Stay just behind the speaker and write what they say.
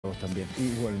Vos también.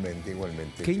 Igualmente,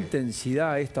 igualmente. ¿Qué sí.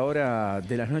 intensidad a esta hora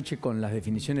de la noche con las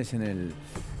definiciones en el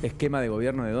esquema de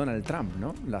gobierno de Donald Trump,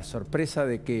 ¿no? La sorpresa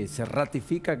de que se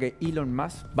ratifica que Elon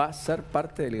Musk va a ser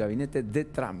parte del gabinete de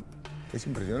Trump. Es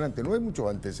impresionante, no hay muchos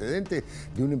antecedentes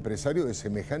de un empresario de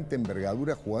semejante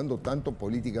envergadura jugando tanto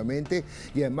políticamente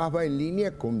y además va en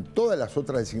línea con todas las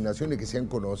otras designaciones que se han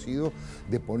conocido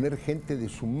de poner gente de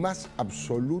su más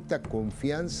absoluta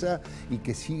confianza y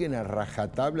que siguen a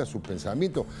rajatabla sus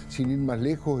pensamientos, sin ir más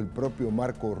lejos el propio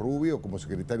Marco Rubio como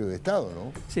secretario de Estado,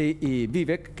 ¿no? Sí, y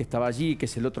Vivek, que estaba allí, que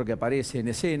es el otro que aparece en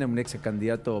escena, un ex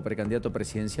candidato o precandidato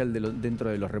presidencial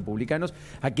dentro de los republicanos,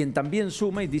 a quien también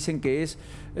suma y dicen que es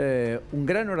un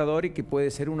gran orador y que puede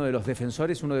ser uno de los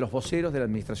defensores, uno de los voceros de la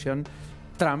administración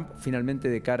Trump, finalmente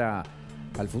de cara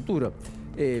al futuro.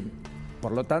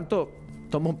 Por lo tanto,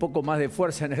 toma un poco más de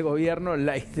fuerza en el gobierno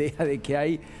la idea de que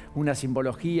hay una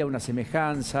simbología, una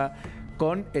semejanza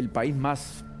con el país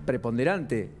más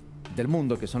preponderante del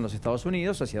mundo, que son los Estados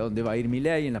Unidos, hacia donde va a ir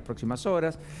Milei en las próximas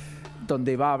horas,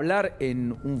 donde va a hablar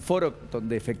en un foro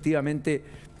donde efectivamente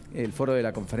el foro de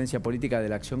la Conferencia Política de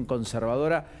la Acción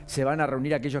Conservadora, se van a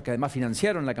reunir aquellos que además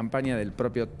financiaron la campaña del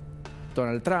propio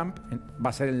Donald Trump. Va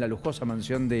a ser en la lujosa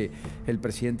mansión del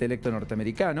presidente electo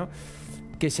norteamericano,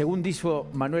 que según dijo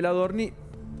Manuel Adorni,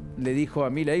 le dijo a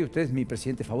Milei: usted es mi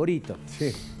presidente favorito.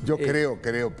 Sí, yo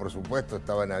creo, por supuesto,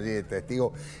 estaban allí de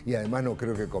testigos y además no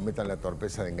creo que cometan la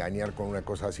torpeza de engañar con una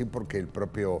cosa así porque el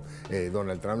propio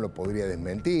Donald Trump lo podría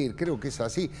desmentir. Creo que es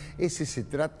así. Es ese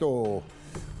trato,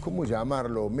 ¿cómo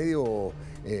llamarlo? Medio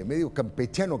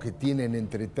campechano que tienen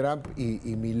entre Trump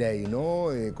y Milei, ¿no?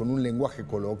 Con un lenguaje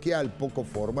coloquial, poco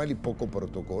formal y poco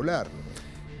protocolar.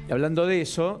 Y hablando de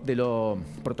eso, de lo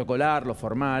protocolar, lo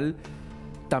formal,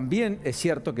 también es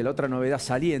cierto que la otra novedad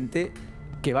saliente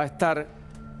que va a estar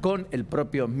con el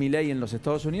propio Milei en los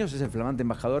Estados Unidos es el flamante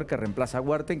embajador que reemplaza a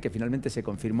Werthein, que finalmente se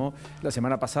confirmó la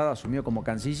semana pasada, asumió como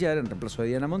canciller en reemplazo de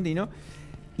Diana Mondino,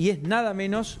 y es nada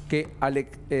menos que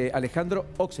Alejandro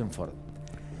Oxenford,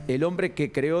 el hombre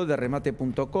que creó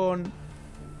derremate.com,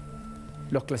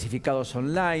 los clasificados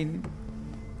online,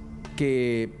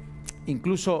 que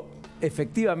incluso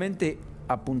efectivamente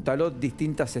apuntaló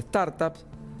distintas startups,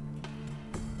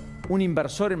 un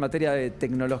inversor en materia de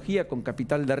tecnología con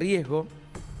capital de riesgo,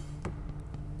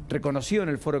 reconocido en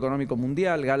el Foro Económico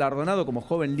Mundial, galardonado como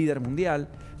joven líder mundial,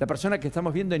 la persona que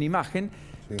estamos viendo en imagen,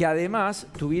 sí, que además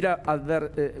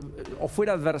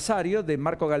fuera adversario de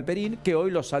Marco Galperín, que hoy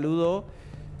lo saludó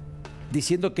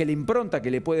diciendo que la impronta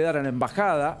que le puede dar a la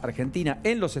embajada argentina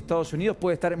en los Estados Unidos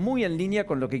puede estar muy en línea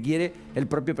con lo que quiere el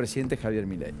propio presidente Javier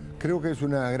Milei. Creo que es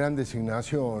una gran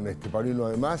designación, Paulino,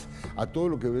 además, a todo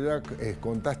lo que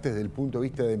contaste desde el punto de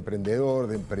vista de emprendedor,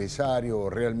 de empresario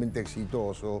realmente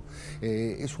exitoso.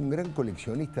 Es un gran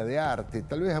coleccionista de arte,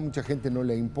 tal vez a mucha gente no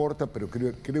le importa, pero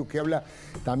creo que habla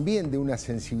también de una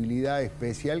sensibilidad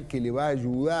especial que le va a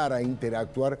ayudar a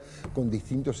interactuar con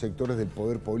distintos sectores del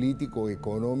poder político,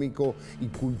 económico y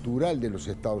cultural de los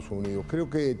Estados Unidos. Creo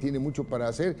que tiene mucho para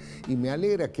hacer y me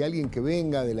alegra que alguien que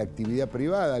venga de la actividad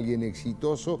privada, alguien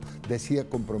exitoso, decida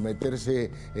comprometerse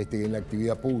en la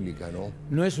actividad pública, ¿no?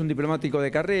 No es un diplomático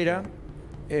de carrera,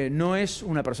 no es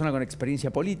una persona con experiencia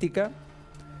política,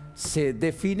 se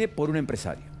define por un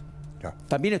empresario. Claro.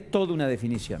 También es toda una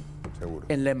definición. Seguro.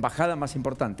 En la embajada más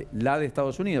importante, la de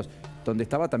Estados Unidos, donde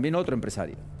estaba también otro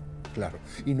empresario. Claro,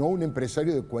 y no un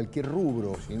empresario de cualquier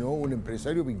rubro, sino un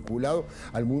empresario vinculado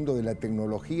al mundo de la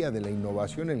tecnología, de la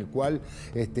innovación, en el cual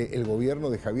el gobierno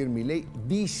de Javier Milei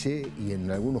dice, y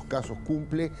en algunos casos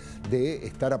cumple, de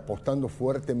estar apostando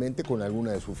fuertemente con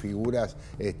algunas de sus figuras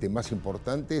más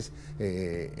importantes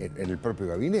en el propio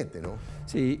gabinete, ¿no?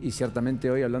 Sí, y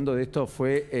ciertamente hoy, hablando de esto,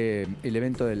 fue el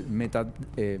evento del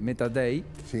Meta Day.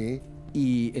 Sí.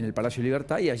 Y en el Palacio de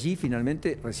Libertad, y allí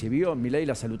finalmente recibió Milei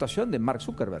la salutación de Mark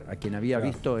Zuckerberg, a quien había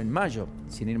visto en mayo,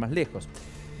 sin ir más lejos.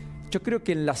 Yo creo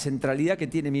que en la centralidad que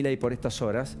tiene Milei por estas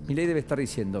horas, Milei debe estar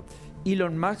diciendo: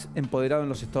 Elon Musk empoderado en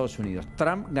los Estados Unidos,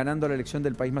 Trump ganando la elección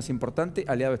del país más importante,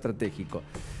 aliado estratégico.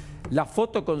 La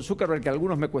foto con Zuckerberg, que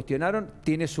algunos me cuestionaron,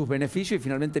 tiene sus beneficios y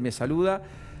finalmente me saluda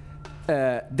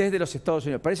desde los Estados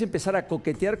Unidos. Parece empezar a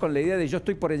coquetear con la idea de yo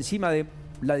estoy por encima de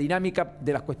la dinámica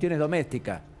de las cuestiones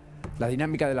domésticas. La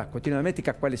dinámica de las cuestiones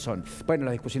domésticas, ¿cuáles son? Bueno,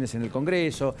 las discusiones en el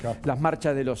Congreso, claro, las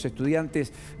marchas de los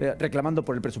estudiantes reclamando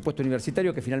por el presupuesto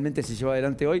universitario que finalmente se llevó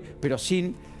adelante hoy, pero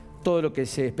sin todo lo que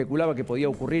se especulaba que podía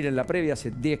ocurrir en la previa hace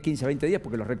 10, 15, 20 días,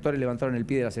 porque los rectores levantaron el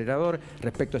pie del acelerador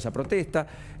respecto a esa protesta,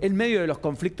 en medio de los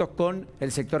conflictos con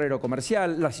el sector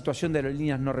aerocomercial, la situación de las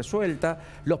líneas no resuelta,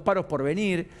 los paros por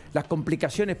venir, las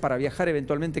complicaciones para viajar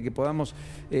eventualmente que podamos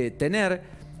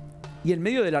tener. y en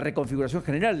medio de la reconfiguración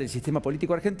general del sistema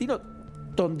político argentino,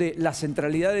 donde la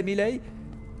centralidad de Milei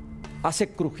hace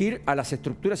crujir a las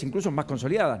estructuras incluso más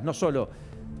consolidadas, no solo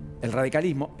el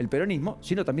radicalismo, el peronismo,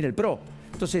 sino también el PRO.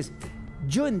 Entonces,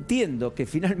 yo entiendo que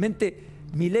finalmente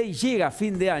Milei llega a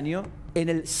fin de año en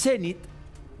el cenit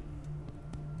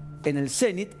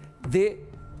de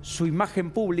su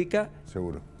imagen pública.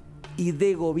 Seguro. Y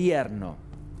de gobierno.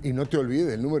 Y no te olvides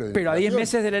del número de... Pero a 10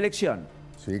 meses de la elección.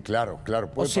 Sí, claro, claro.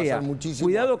 Puede pasar muchísimo.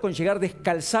 Cuidado con llegar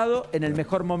descalzado en el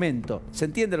mejor momento. ¿Se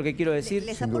entiende lo que quiero decir?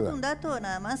 Les aporto un dato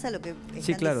nada más a lo que están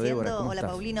diciendo, Débora, ¿cómo hola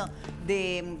estás? Paulino,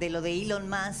 de lo de Elon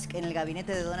Musk en el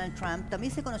gabinete de Donald Trump.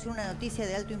 También se conoció una noticia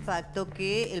de alto impacto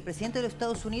que el presidente de los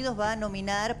Estados Unidos va a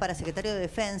nominar para secretario de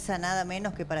Defensa, nada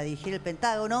menos que para dirigir el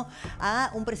Pentágono, a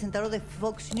un presentador de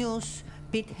Fox News,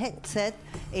 Pete Hegseth,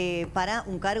 para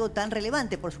un cargo tan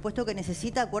relevante. Por supuesto que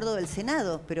necesita acuerdo del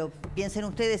Senado, pero piensen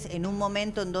ustedes en un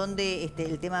momento en donde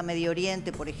el tema Medio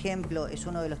Oriente, por ejemplo, es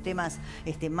uno de los temas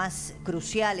más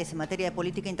cruciales en materia de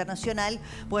política internacional.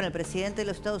 Bueno, el presidente de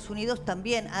los Estados Unidos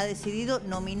también ha decidido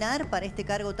nominar para este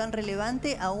cargo tan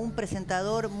relevante a un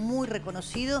presentador muy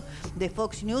reconocido de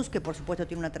Fox News, que por supuesto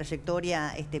tiene una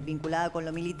trayectoria vinculada con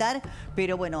lo militar,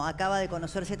 pero bueno, acaba de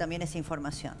conocerse también esa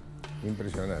información.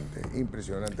 Impresionante,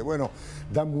 impresionante. Bueno,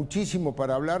 da muchísimo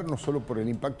para hablar, no solo por el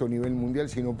impacto a nivel mundial,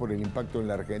 sino por el impacto en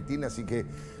la Argentina, así que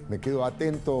me quedo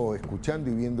atento, escuchando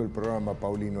y viendo el programa,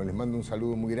 Paulino. Les mando un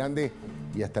saludo muy grande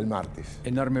y hasta el martes.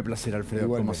 Enorme placer, Alfredo,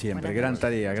 Igualmente. como siempre. Gran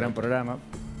tarea, gran programa,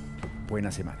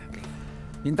 buena semana.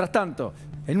 Mientras tanto,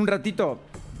 en un ratito,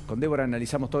 con Débora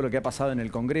analizamos todo lo que ha pasado en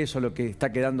el Congreso, lo que está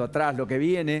quedando atrás, lo que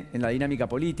viene en la dinámica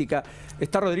política.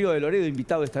 Está Rodrigo de Loredo,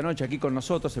 invitado esta noche aquí con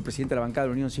nosotros, el presidente de la bancada de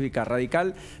la Unión Cívica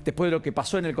Radical, después de lo que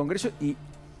pasó en el Congreso y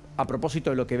a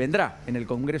propósito de lo que vendrá en el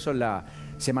Congreso la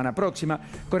semana próxima.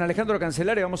 Con Alejandro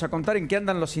Cancelare vamos a contar en qué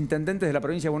andan los intendentes de la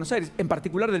provincia de Buenos Aires, en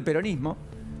particular del peronismo,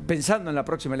 pensando en la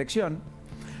próxima elección.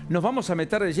 Nos vamos a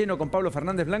meter de lleno con Pablo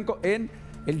Fernández Blanco en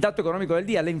el dato económico del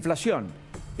día, la inflación,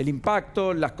 el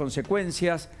impacto, las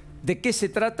consecuencias, de qué se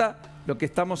trata lo que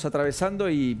estamos atravesando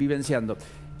y vivenciando.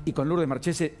 Y con Lourdes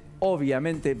Marchese,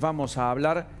 obviamente, vamos a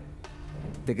hablar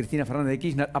de Cristina Fernández de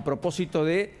Kirchner a propósito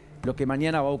de lo que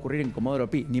mañana va a ocurrir en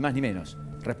Comodoro Pi, ni más ni menos,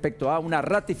 respecto a una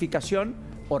ratificación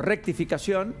o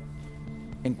rectificación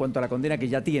en cuanto a la condena que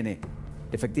ya tiene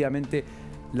efectivamente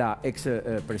la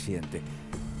expresidente.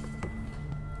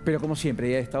 Pero como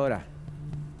siempre, y a esta hora,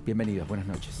 bienvenidos, buenas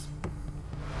noches.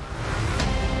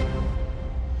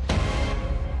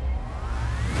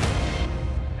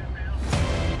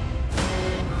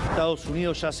 Estados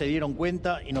Unidos ya se dieron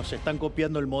cuenta y nos están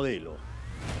copiando el modelo.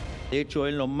 De hecho,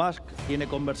 Elon Musk tiene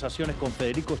conversaciones con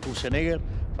Federico Sturzenegger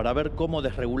para ver cómo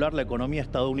desregular la economía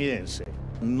estadounidense.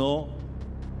 No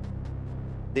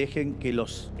dejen que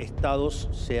los estados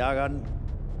se hagan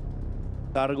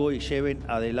cargo y lleven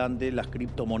adelante las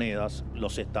criptomonedas,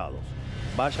 los estados.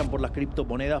 Vayan por las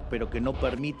criptomonedas, pero que no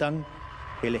permitan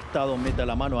que el Estado meta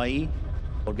la mano ahí,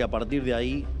 porque a partir de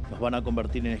ahí nos van a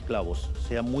convertir en esclavos.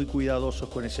 Sean muy cuidadosos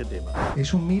con ese tema.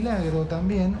 Es un milagro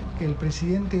también que el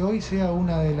presidente hoy sea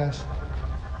una de las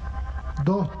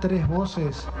 2, 3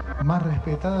 voces más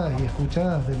respetadas y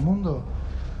escuchadas del mundo.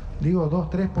 Digo 2,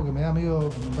 3 porque me da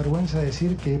medio vergüenza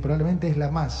decir que probablemente es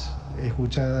la más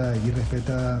escuchada y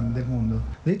respetada del mundo.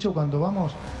 De hecho, cuando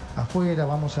vamos afuera,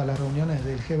 vamos a las reuniones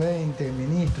del G20,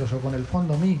 ministros o con el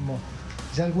fondo mismo,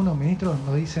 ya algunos ministros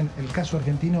nos dicen el caso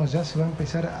argentino ya se va a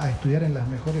empezar a estudiar en las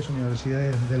mejores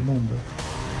universidades del mundo.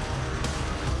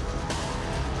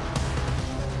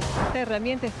 Esta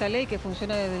herramienta, esta ley que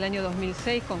funciona desde el año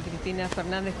 2006 con Cristina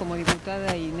Fernández como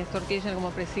diputada y Néstor Kirchner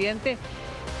como presidente,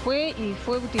 fue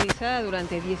utilizada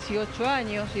durante 18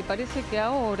 años y parece que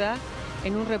ahora,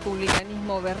 en un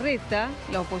republicanismo berreta,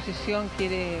 la oposición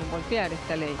quiere golpear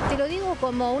esta ley. Te lo digo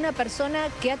como una persona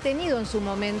que ha tenido en su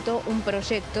momento un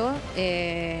proyecto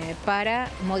para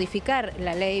modificar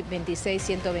la ley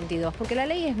 26.122, porque la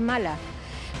ley es mala.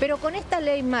 Pero con esta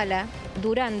ley mala,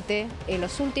 durante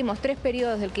los últimos 3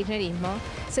 periodos del kirchnerismo,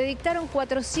 se dictaron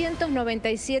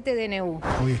 497 DNU.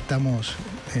 Hoy estamos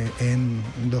en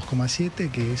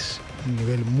 2,7, que es un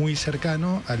nivel muy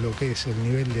cercano a lo que es el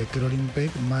nivel de crawling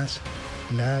peg más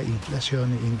la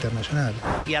inflación internacional.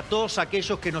 Y a todos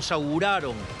aquellos que nos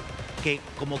auguraron que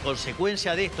como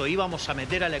consecuencia de esto íbamos a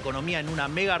meter a la economía en una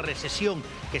mega recesión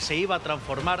que se iba a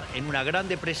transformar en una gran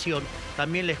depresión,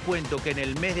 también les cuento que en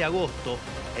el mes de agosto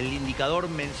el indicador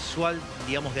mensual,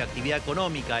 digamos, de actividad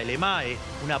económica, el EMAE,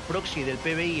 una proxy del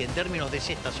PBI en términos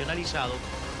desestacionalizados,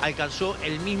 alcanzó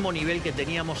el mismo nivel que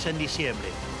teníamos en diciembre.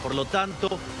 Por lo tanto,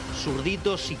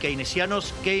 zurditos y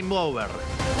keynesianos, game over.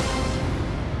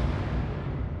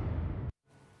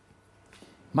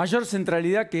 Mayor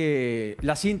centralidad que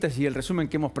la síntesis y el resumen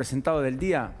que hemos presentado del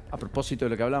día, a propósito de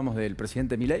lo que hablamos del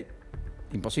presidente Milei,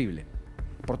 imposible.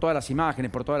 Por todas las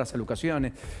imágenes, por todas las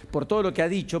alocuciones, por todo lo que ha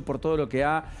dicho, por todo lo que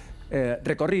ha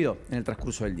recorrido en el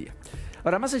transcurso del día.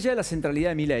 Ahora, más allá de la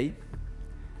centralidad de Milei,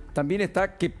 también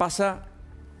está qué pasa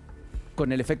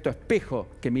con el efecto espejo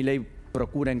que Milei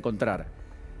procura encontrar,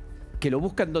 que lo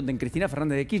busca en donde en Cristina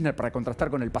Fernández de Kirchner para contrastar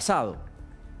con el pasado.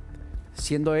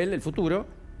 Siendo él, el futuro,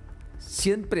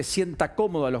 siempre sienta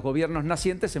cómodo a los gobiernos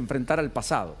nacientes enfrentar al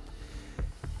pasado.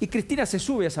 Y Cristina se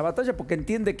sube a esa batalla porque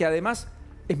entiende que además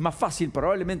es más fácil,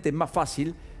 probablemente es más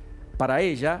fácil para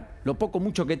ella, lo poco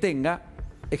mucho que tenga,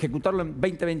 ejecutarlo en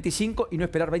 2025 y no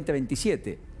esperar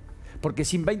 2027. Porque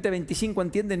sin 2025,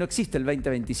 entiende, no existe el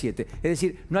 2027. Es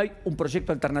decir, no hay un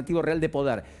proyecto alternativo real de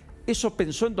poder. Eso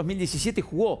pensó en 2017 y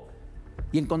jugó.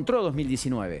 Y encontró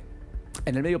 2019.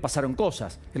 En el medio pasaron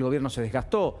cosas. El gobierno se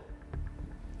desgastó.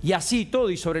 Y así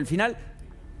todo. Y sobre el final,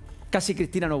 casi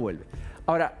Cristina no vuelve.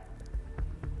 Ahora,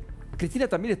 Cristina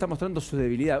también está mostrando su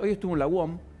debilidad. Hoy estuvo en la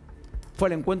UOM. Fue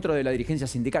al encuentro de la dirigencia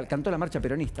sindical. Cantó la marcha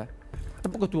peronista.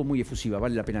 Tampoco estuvo muy efusiva,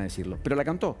 vale la pena decirlo. Pero la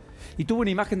cantó. Y tuvo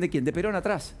una imagen de ¿quién? De Perón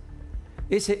atrás.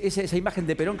 Esa imagen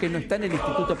de Perón que no está en el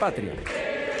Instituto Patria.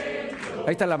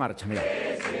 Ahí está la marcha, mirá.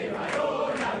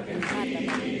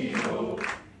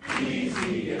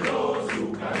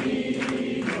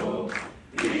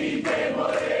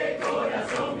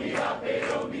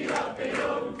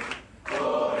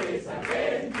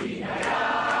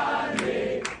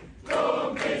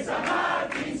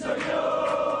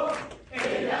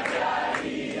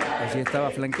 Allí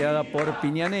estaba flanqueada por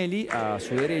Piñanelli a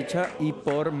su derecha y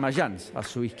por Mayans a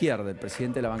su izquierda, el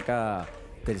presidente de la bancada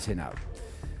del Senado.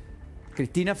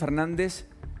 Cristina Fernández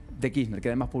de Kirchner, que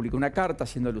además publicó una carta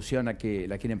haciendo alusión a que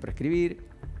la quieren proscribir,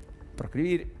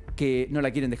 que no la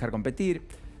quieren dejar competir,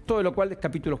 todo lo cual es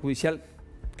capítulo judicial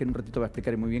que en un ratito va a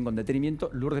explicar muy bien con detenimiento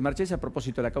Lourdes Marchesi a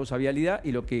propósito de la causa vialidad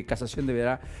y lo que Casación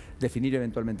deberá definir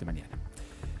eventualmente mañana.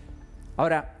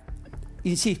 Ahora,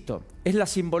 insisto, es la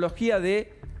simbología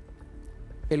de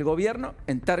el gobierno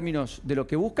en términos de lo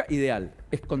que busca ideal.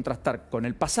 Es contrastar con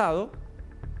el pasado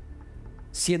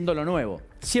siendo lo nuevo.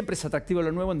 Siempre es atractivo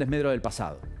lo nuevo en desmedro del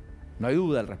pasado. No hay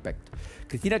duda al respecto.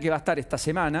 Cristina, que va a estar esta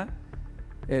semana,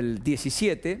 el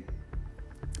 17,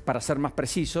 para ser más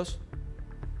precisos,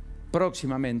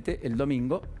 próximamente, el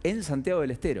domingo, en Santiago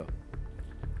del Estero,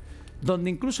 donde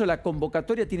incluso la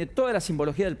convocatoria tiene toda la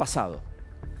simbología del pasado.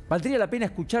 Valdría la pena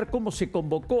escuchar cómo se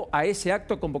convocó a ese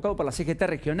acto convocado por la CGT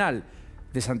regional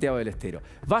de Santiago del Estero.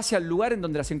 Va hacia el lugar en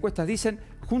donde las encuestas dicen,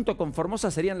 junto con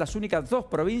Formosa, serían las únicas dos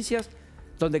provincias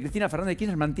donde Cristina Fernández de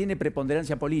Kirchner mantiene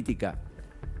preponderancia política,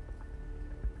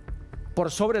 por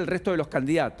sobre el resto de los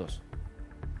candidatos.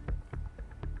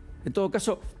 En todo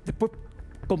caso, después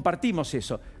compartimos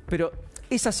eso, pero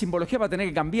esa simbología va a tener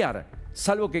que cambiar,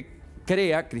 salvo que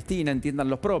crea, Cristina, entiendan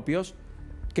los propios,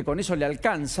 que con eso le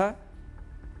alcanza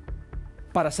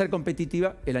para ser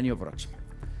competitiva el año próximo.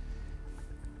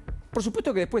 Por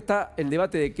supuesto que después está el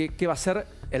debate de qué va a ser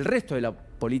el resto de la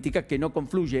política, que no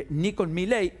confluye ni con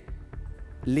Milei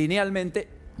linealmente,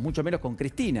 mucho menos con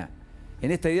Cristina,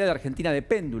 en esta idea de Argentina de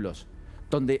péndulos,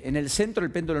 donde en el centro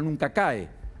el péndulo nunca cae.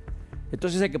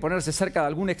 Entonces hay que ponerse cerca de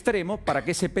algún extremo para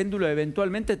que ese péndulo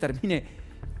eventualmente termine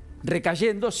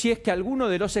recayendo si es que alguno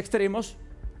de los extremos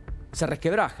se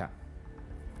resquebraja.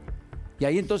 Y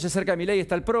ahí entonces cerca de Milei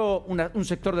está el PRO, un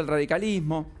sector del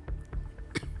radicalismo.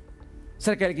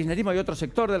 Cerca del kirchnerismo hay otro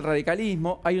sector del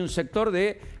radicalismo, hay un sector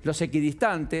de los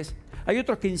equidistantes, hay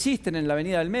otros que insisten en la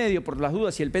avenida del medio por las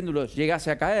dudas si el péndulo llegase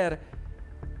a caer.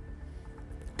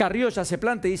 Carrió ya se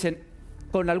plantea y dicen,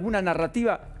 con alguna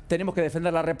narrativa tenemos que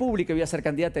defender la República y voy a ser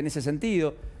candidata en ese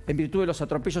sentido, en virtud de los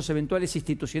atropellos eventuales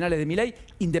institucionales de Milei,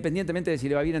 independientemente de si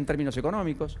le va bien en términos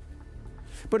económicos.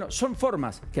 Bueno, son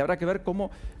formas que habrá que ver cómo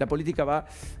la política va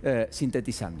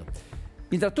sintetizando.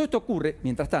 Mientras todo esto ocurre,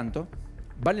 mientras tanto,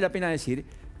 vale la pena decir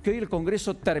que hoy el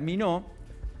Congreso terminó,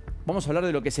 vamos a hablar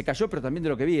de lo que se cayó, pero también de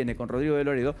lo que viene con Rodrigo de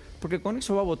Loredo, porque el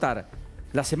Congreso va a votar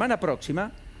la semana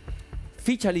próxima,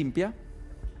 ficha limpia,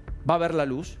 va a ver la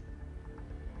luz,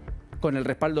 con el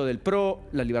respaldo del PRO,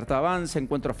 La Libertad Avanza,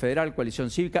 Encuentro Federal, Coalición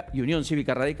Cívica y Unión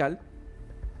Cívica Radical.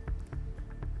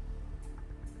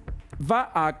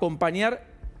 Va a acompañar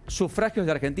sufragios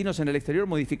de argentinos en el exterior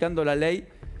modificando la ley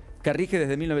que rige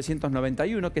desde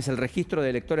 1991, que es el registro de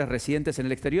electores residentes en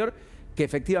el exterior, que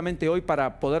efectivamente hoy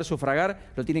para poder sufragar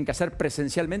lo tienen que hacer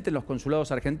presencialmente en los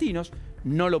consulados argentinos,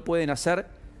 no lo pueden hacer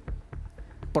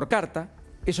por carta.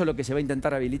 Eso es lo que se va a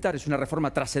intentar habilitar, es una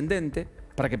reforma trascendente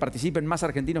para que participen más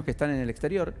argentinos que están en el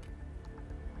exterior.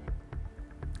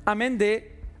 Amén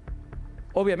de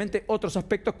obviamente otros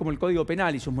aspectos como el Código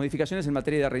Penal y sus modificaciones en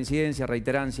materia de reincidencia,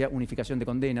 reiterancia, unificación de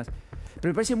condenas. Pero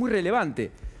me parece muy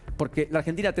relevante, porque la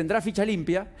Argentina tendrá ficha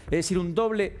limpia, es decir,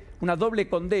 una doble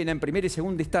condena en primera y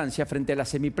segunda instancia frente a la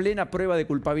semiplena prueba de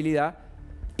culpabilidad,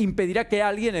 impedirá que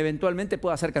alguien eventualmente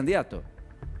pueda ser candidato.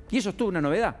 Y eso es toda una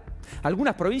novedad.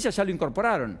 Algunas provincias ya lo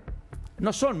incorporaron.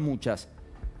 No son muchas.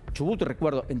 Chubut,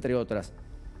 recuerdo, entre otras.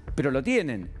 Pero lo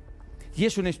tienen. Y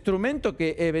es un instrumento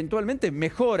que eventualmente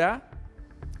mejora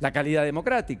la calidad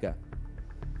democrática.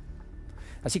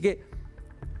 Así que,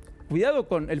 cuidado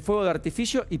con el fuego de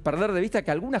artificio y perder de vista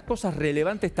que algunas cosas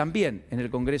relevantes también en el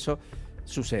Congreso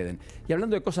suceden. Y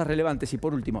hablando de cosas relevantes, y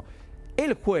por último,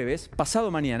 el jueves,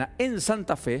 pasado mañana, en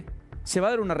Santa Fe, se va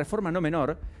a dar una reforma no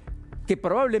menor que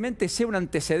probablemente sea un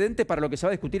antecedente para lo que se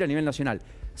va a discutir a nivel nacional.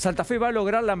 Santa Fe va a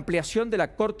lograr la ampliación de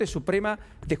la Corte Suprema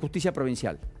de Justicia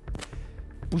Provincial.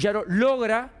 Puyaro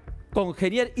logra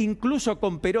congeniar incluso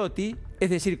con Perotti, es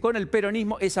decir, con el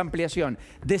peronismo, esa ampliación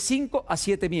de 5 a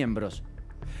 7 miembros.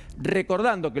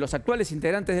 Recordando que los actuales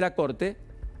integrantes de la Corte,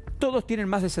 todos tienen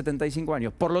más de 75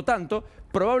 años. Por lo tanto,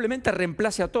 probablemente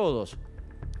reemplace a todos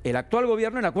el actual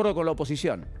gobierno en acuerdo con la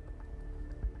oposición.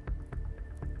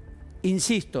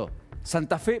 Insisto,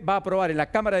 Santa Fe va a aprobar en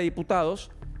la Cámara de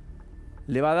Diputados,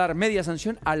 le va a dar media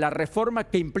sanción a la reforma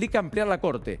que implica ampliar la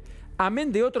Corte,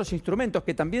 amén de otros instrumentos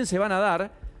que también se van a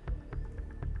dar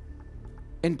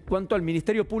en cuanto al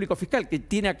Ministerio Público Fiscal, que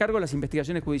tiene a cargo las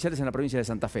investigaciones judiciales en la provincia de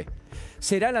Santa Fe.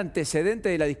 Será el antecedente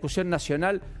de la discusión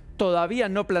nacional, todavía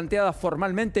no planteada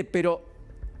formalmente, pero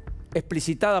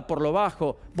explicitada por lo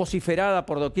bajo, vociferada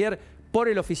por doquier, por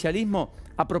el oficialismo,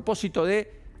 a propósito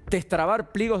de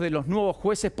destrabar pliegos de los nuevos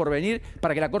jueces por venir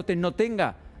para que la Corte no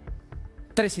tenga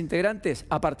 3 integrantes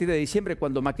a partir de diciembre,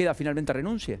 cuando Maqueda finalmente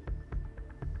renuncie.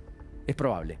 Es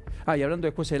probable. Y hablando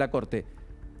de jueces de la Corte,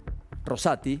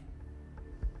 Rosati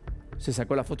se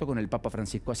sacó la foto con el Papa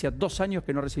Francisco. Hacía 2 años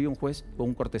que no recibía un juez o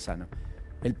un cortesano.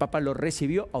 El Papa lo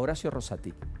recibió a Horacio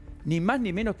Rosati. Ni más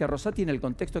ni menos que a Rosati en el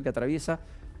contexto que atraviesa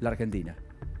la Argentina.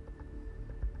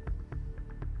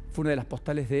 Fue una de las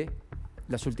postales de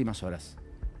las últimas horas.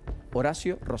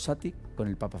 Horacio Rosati con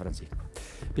el Papa Francisco.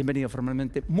 Bienvenido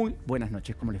formalmente. Muy buenas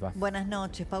noches. ¿Cómo les va? Buenas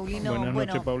noches, Paulino. Buenas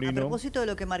noches, Paulino. A propósito de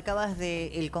lo que marcabas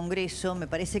del Congreso, me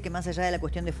parece que más allá de la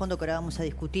cuestión de fondo que ahora vamos a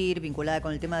discutir, vinculada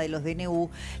con el tema de los DNU,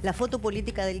 la foto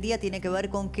política del día tiene que ver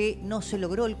con que no se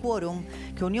logró el quórum,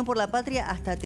 que Unión por la Patria hasta